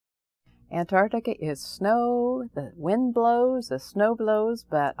Antarctica is snow, the wind blows, the snow blows,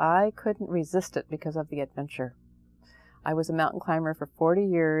 but I couldn't resist it because of the adventure. I was a mountain climber for 40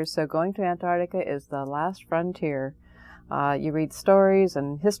 years, so going to Antarctica is the last frontier. You read stories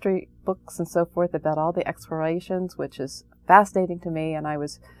and history books and so forth about all the explorations, which is fascinating to me, and I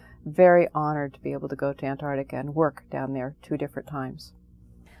was very honored to be able to go to Antarctica and work down there 2 different times.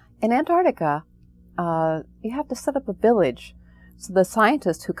 In Antarctica, you have to set up a village. So the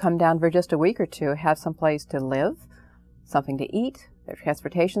scientists who come down for just a week or 2 have some place to live, something to eat, their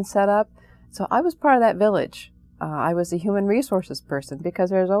transportation set up. So I was part of that village. I was a human resources person because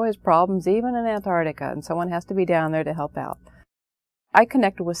there's always problems even in Antarctica, and someone has to be down there to help out. I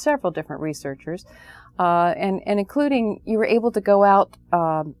connected with several different researchers, and including you were able to go out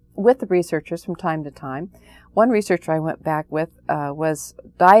with the researchers from time to time. One researcher I went back with was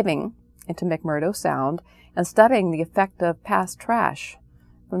diving into McMurdo Sound and studying the effect of past trash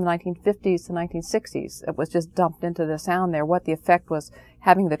from the 1950s to 1960s. It was just dumped into the sound there, what the effect was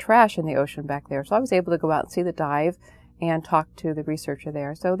having the trash in the ocean back there. So I was able to go out and see the dive and talk to the researcher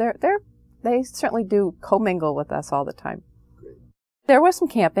there. So they certainly do commingle with us all the time. There was some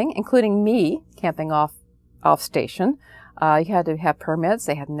camping, including me camping off station. You had to have permits.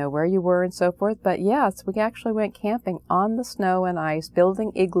 They had to know where you were and so forth. But yes, we actually went camping on the snow and ice,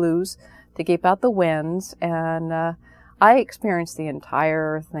 building igloos to keep out the winds. And I experienced the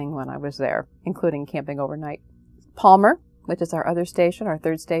entire thing when I was there, including camping overnight. Palmer, which is our other station, our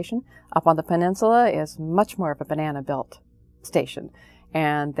 3rd station, up on the peninsula, is much more of a banana belt station.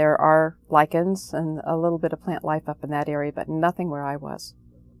 And there are lichens and a little bit of plant life up in that area, but nothing where I was.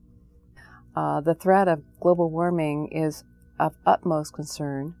 The threat of global warming is of utmost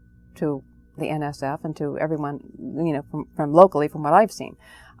concern to the NSF and to everyone, from locally, from what I've seen.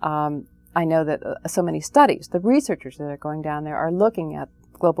 I know that so many studies, the researchers that are going down there are looking at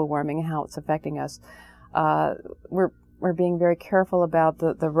global warming and how it's affecting us. We're being very careful about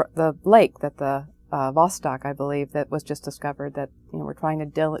the lake that the Vostok, I believe, that was just discovered that we're trying to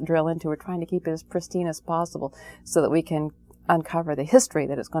drill into. We're trying to keep it as pristine as possible so that we can uncover the history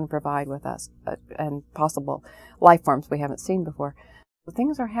that it's going to provide with us and possible life forms we haven't seen before.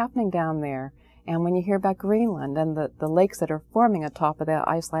 Things are happening down there. And when you hear about Greenland and the lakes that are forming atop of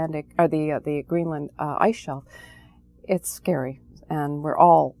the the Greenland ice shelf, it's scary. And we're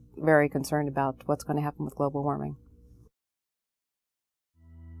all very concerned about what's going to happen with global warming.